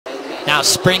Now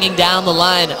springing down the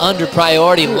line under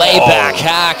priority, layback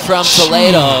hack from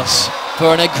Toledo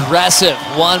for an aggressive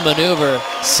one maneuver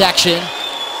section.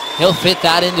 He'll fit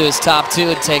that into his top two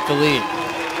and take the lead.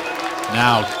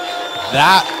 Now,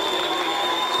 that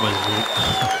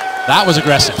was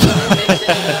aggressive.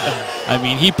 I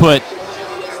mean, he put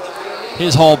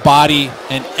his whole body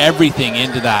and everything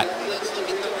into that.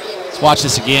 Let's watch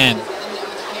this again.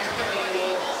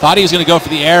 Thought he was going to go for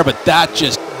the air, but that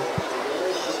just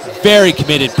very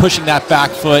committed, pushing that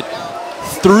back foot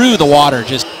through the water.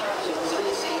 Just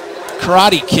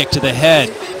karate kick to the head.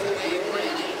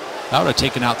 That would have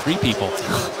taken out 3 people.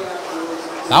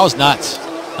 That was nuts.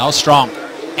 That was strong.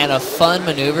 And a fun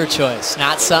maneuver choice,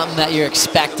 not something that you're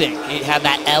expecting. It had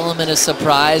that element of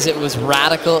surprise. It was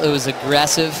radical, it was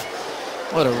aggressive.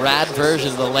 What a rad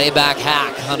version of the layback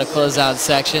hack on a closeout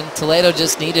section. Toledo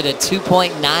just needed a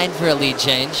 2.9 for a lead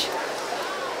change.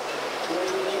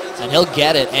 And he'll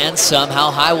get it, and some.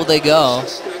 How high will they go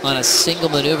on a single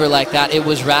maneuver like that? It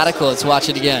was radical. Let's watch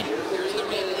it again.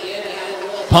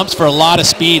 Pumps for a lot of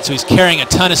speed, so he's carrying a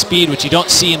ton of speed, which you don't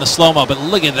see in the slow-mo, but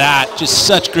look at that. Just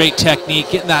such great technique,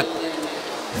 getting that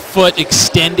foot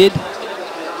extended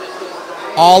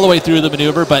all the way through the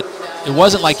maneuver, but it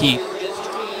wasn't like he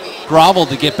groveled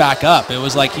to get back up. It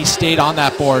was like he stayed on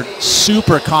that board,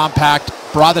 super compact,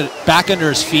 brought it back under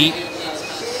his feet,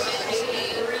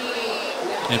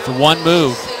 and for one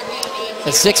move.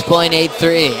 A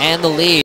 6.83 and the lead.